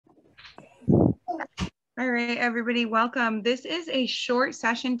All right, everybody, welcome. This is a short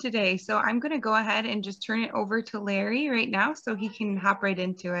session today, so I'm going to go ahead and just turn it over to Larry right now so he can hop right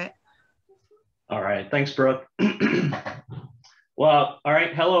into it. All right, thanks, Brooke. Well, all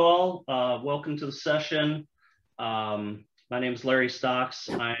right, hello all. Welcome to the session. My name is Larry Stocks.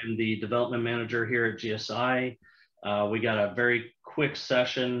 I am the development manager here at GSI. We got a very quick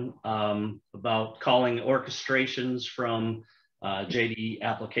session about calling orchestrations from JDE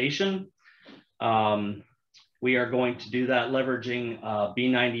application. We are going to do that leveraging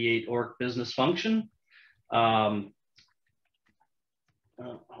B98 orc business function. Hold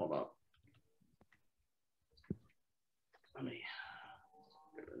on. Let me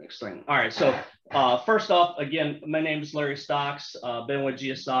go to the next thing. All right, so first off, again, my name is Larry Stocks. Been with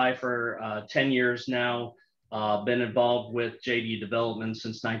GSI for 10 years now. Been involved with JDE development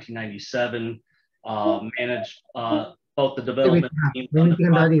since 1997. Managed both the development team.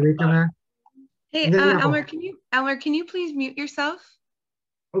 Hey, Elmer, can you please mute yourself?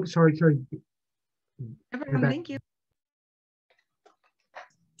 Oh, sorry. No problem, thank you.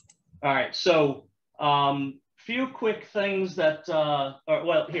 All right, so few quick things that,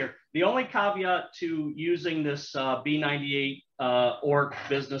 well, here, the only caveat to using this B98 org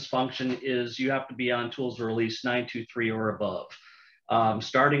business function is you have to be on tools release 923 or above.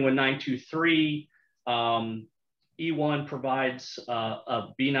 Starting with 923, E1 provides a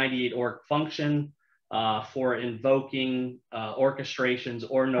B98 org function for invoking orchestrations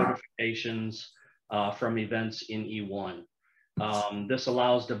or notifications from events in E1. This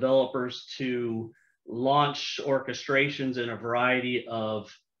allows developers to launch orchestrations in a variety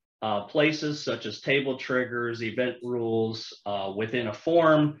of places, such as table triggers, event rules within a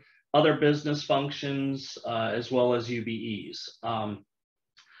form, other business functions, as well as UBEs.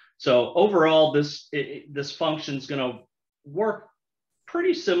 So overall, this function is going to work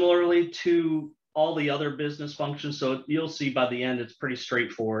pretty similarly to all the other business functions. So you'll see by the end, it's pretty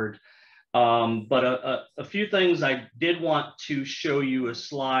straightforward. But a few things I did want to show you a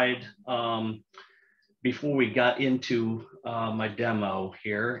slide before we got into my demo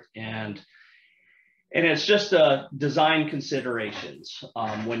here. And it's just design considerations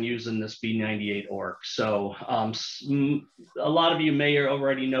when using this B98 org. So a lot of you may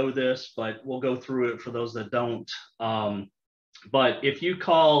already know this, but we'll go through it for those that don't. But if you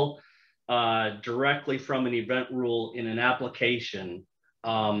call directly from an event rule in an application,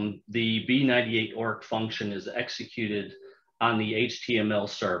 the B98 org function is executed on the HTML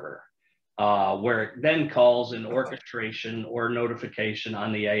server, where it then calls an orchestration or notification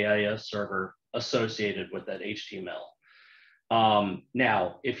on the AIS server associated with that HTML.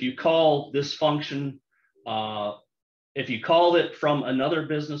 Now, if you call this function, if you call it from another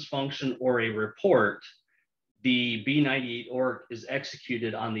business function or a report, the B98 org is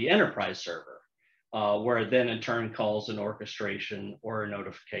executed on the enterprise server, where it then in turn calls an orchestration or a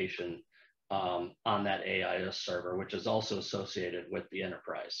notification on that AIS server, which is also associated with the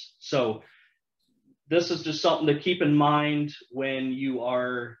enterprise. So this is just something to keep in mind when you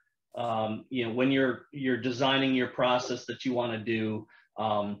are when you're designing your process that you want to do,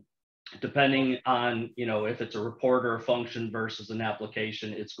 depending on, if it's a report or a function versus an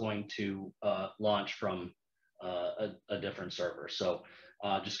application, it's going to launch from a different server. So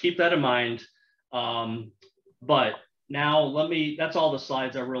just keep that in mind. But now that's all the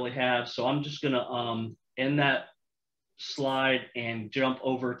slides I really have. So I'm just going to end that slide and jump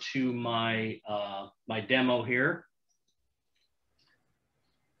over to my my demo here.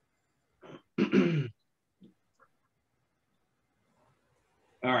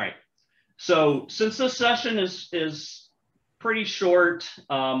 All right, so since this session is pretty short,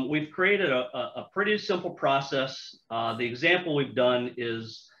 we've created a pretty simple process. The example we've done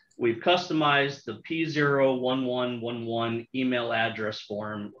is we've customized the P01111 email address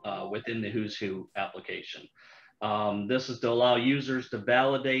form within the Who's Who application. This is to allow users to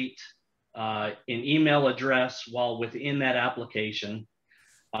validate an email address while within that application.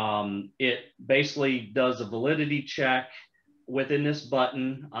 It basically does a validity check within this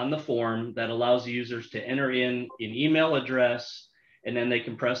button on the form that allows users to enter in an email address, and then they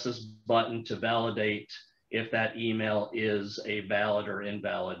can press this button to validate if that email is a valid or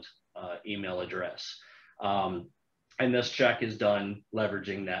invalid email address. And this check is done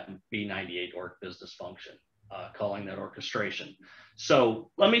leveraging that B98 org business function, calling that orchestration. So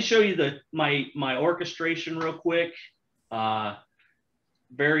let me show you my orchestration real quick.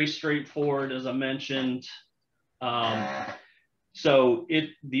 Very straightforward, as I mentioned. So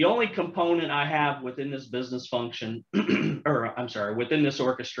the only component I have within this business function, or I'm sorry, within this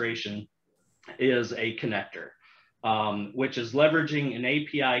orchestration is a connector. which is leveraging an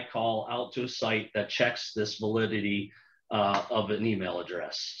API call out to a site that checks this validity of an email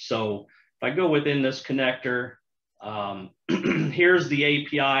address. So if I go within this connector, here's the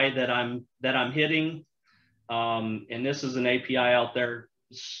API that I'm hitting, and this is an API out there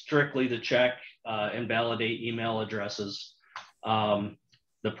strictly to check and validate email addresses. The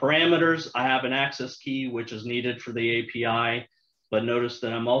parameters, I have an access key which is needed for the API, but notice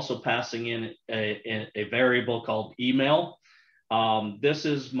that I'm also passing in a variable called email. This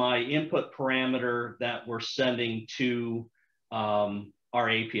is my input parameter that we're sending to our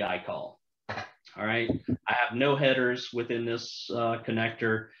API call. All right, I have no headers within this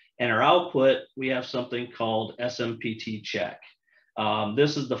connector, and our output, we have something called SMPT check.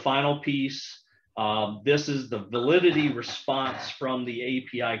 This is the final piece. This is the validity response from the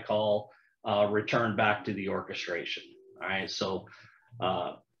API call returned back to the orchestration. All right, so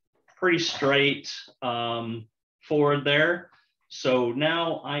pretty straight forward there. So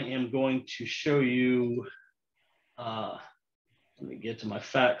now I am going to show you, let me get to my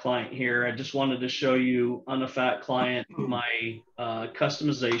FAT client here. I just wanted to show you on the FAT client my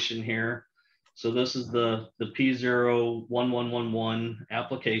customization here. So this is the P01111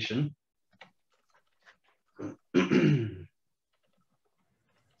 application.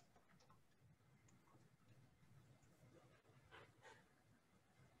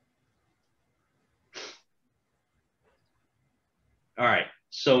 All right,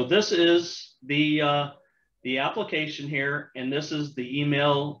 so this is the application here, and this is the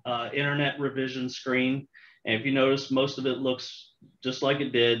email internet revision screen. And if you notice, most of it looks just like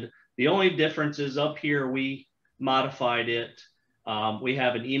it did. The only difference is up here, we modified it. We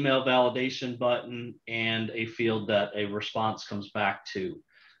have an email validation button and a field that a response comes back to.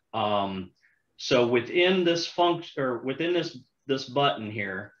 So within this function, or within this button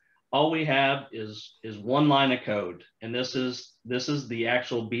here, all we have is one line of code, and this is the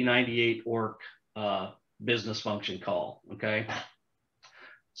actual B98 org business function call. Okay,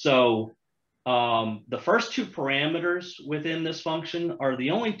 so the first two parameters within this function are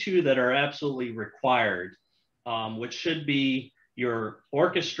the only two that are absolutely required, which should be your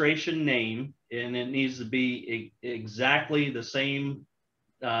orchestration name, and it needs to be exactly the same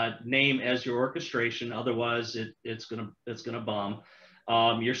name as your orchestration, otherwise it's gonna bomb.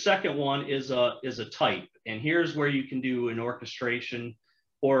 Your second one is a type, and here's where you can do an orchestration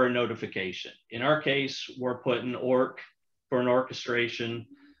or a notification. In our case, we're putting orc for an orchestration,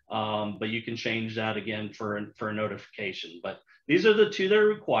 but you can change that again for a notification. But these are the two that are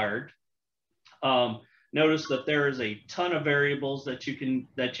required. Notice that there is a ton of variables that you can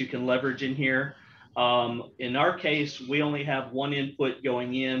leverage in here. In our case, we only have one input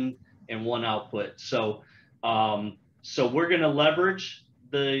going in and one output. So we're going to leverage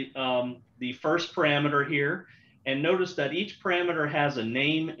the first parameter here, and notice that each parameter has a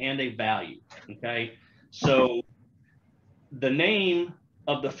name and a value. Okay, so the name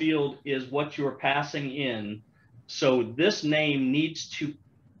of the field is what you're passing in. So this name needs to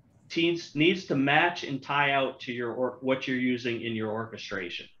match and tie out to what you're using in your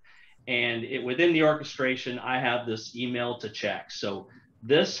orchestration. And within the orchestration, I have this email to check. So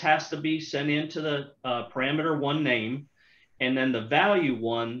this has to be sent into the parameter one name, and then the value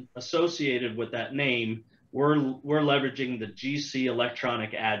one associated with that name, we're leveraging the GC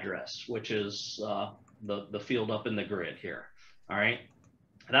electronic address, which is the field up in the grid here. All right,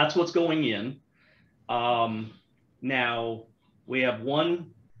 that's what's going in. Now we have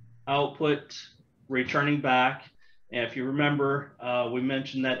one output returning back. And if you remember, we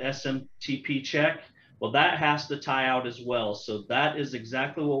mentioned that SMTP check. Well, that has to tie out as well. So that is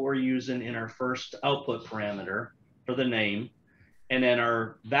exactly what we're using in our first output parameter for the name. And then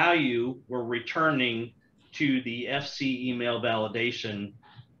our value, we're returning to the FC email validation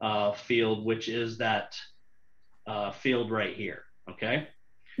field, which is that field right here. Okay.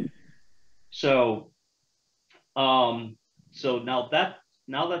 So, so now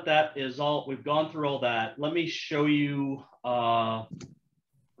that is all, we've gone through all that. Let me show you.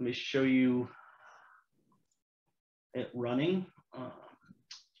 It running. Let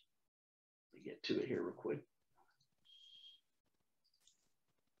me get to it here real quick.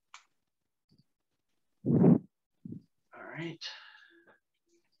 All right.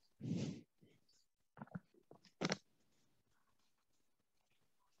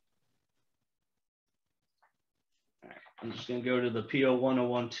 I'm just going to go to the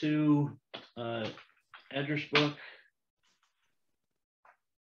P01012 address book.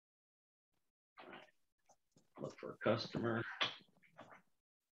 Look for a customer.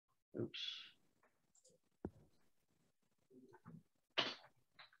 Oops.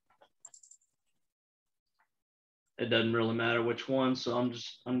 it doesn't really matter which one. So I'm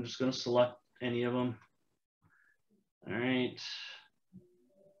just going to select any of them. All right.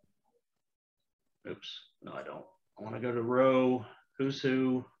 Oops. No, I don't. I want to go to row who's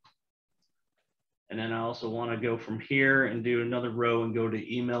who. And then I also want to go from here and do another row and go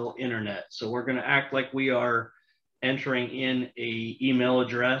to email internet. So we're going to act like we are entering in a email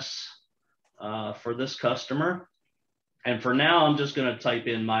address for this customer. And for now, I'm just going to type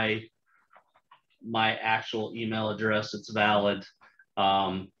in my actual email address. It's valid.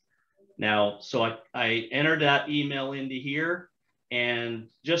 Now, so I entered that email into here, and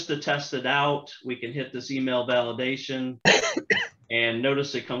just to test it out, we can hit this email validation, and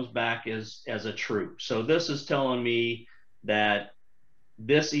notice it comes back as a true. So this is telling me that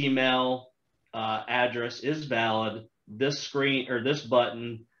this email address is valid. This screen or this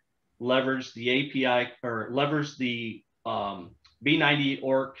button leveraged the API or leveraged the B98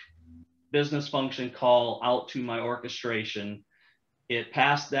 orc business function call out to my orchestration. It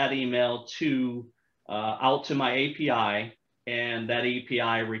passed that email to out to my API, and that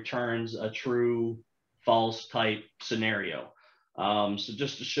API returns a true false type scenario. So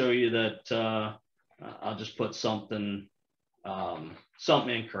just to show you that, I'll just put something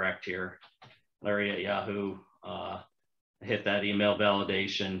incorrect here. Larry at Yahoo, hit that email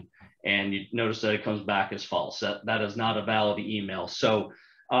validation, and you notice that it comes back as false. That is not a valid email. So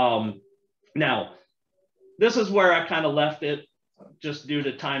now this is where I kind of left it, just due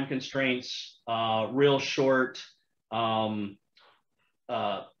to time constraints, real short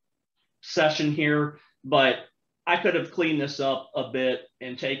session here, but I could have cleaned this up a bit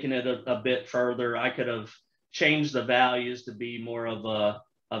and taken it a bit further. I could have changed the values to be more of a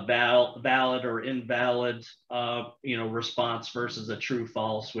valid or invalid, response versus a true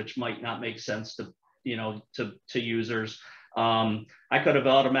false, which might not make sense to users. I could have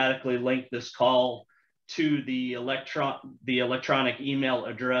automatically linked this call to the electronic email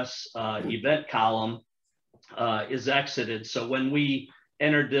address event column is exited. So when we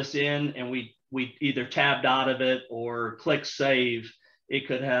entered this in and we either tabbed out of it or click save, it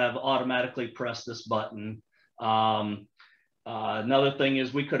could have automatically pressed this button. Another thing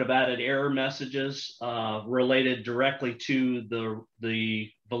is we could have added error messages related directly to the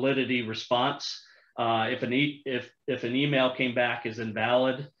validity response. If an email came back as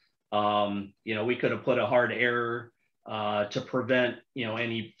invalid, we could have put a hard error to prevent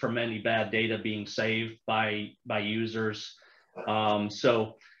any bad data being saved by users.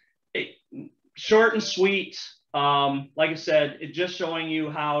 So short and sweet. Like I said, it's just showing you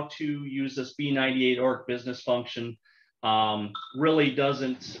how to use this B98 orc business function. Really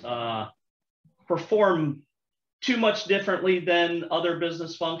doesn't perform too much differently than other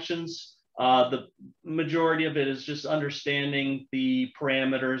business functions. The majority of it is just understanding the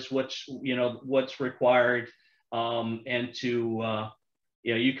parameters, what's required, and to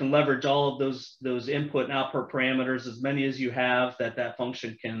you can leverage all of those input and output parameters, as many as you have that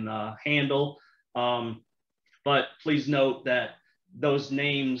function can handle. But please note that those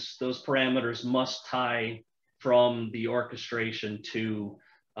names, those parameters must tie from the orchestration to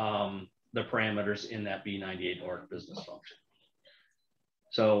the parameters in that B98 org business function.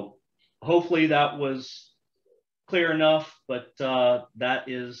 So hopefully that was clear enough, but that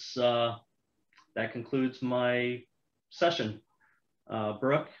concludes my session.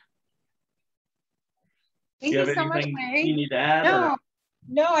 Brooke? Thank you so much, Larry. You need to add?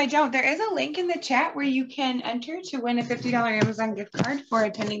 No, I don't. There is a link in the chat where you can enter to win a $50 Amazon gift card for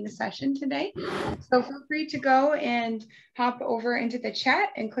attending the session today. So feel free to go and hop over into the chat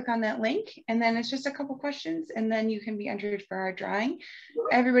and click on that link. And then it's just a couple questions, and then you can be entered for our drawing.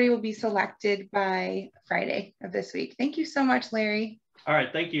 Everybody will be selected by Friday of this week. Thank you so much, Larry. All right.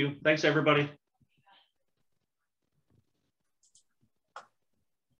 Thank you. Thanks, everybody.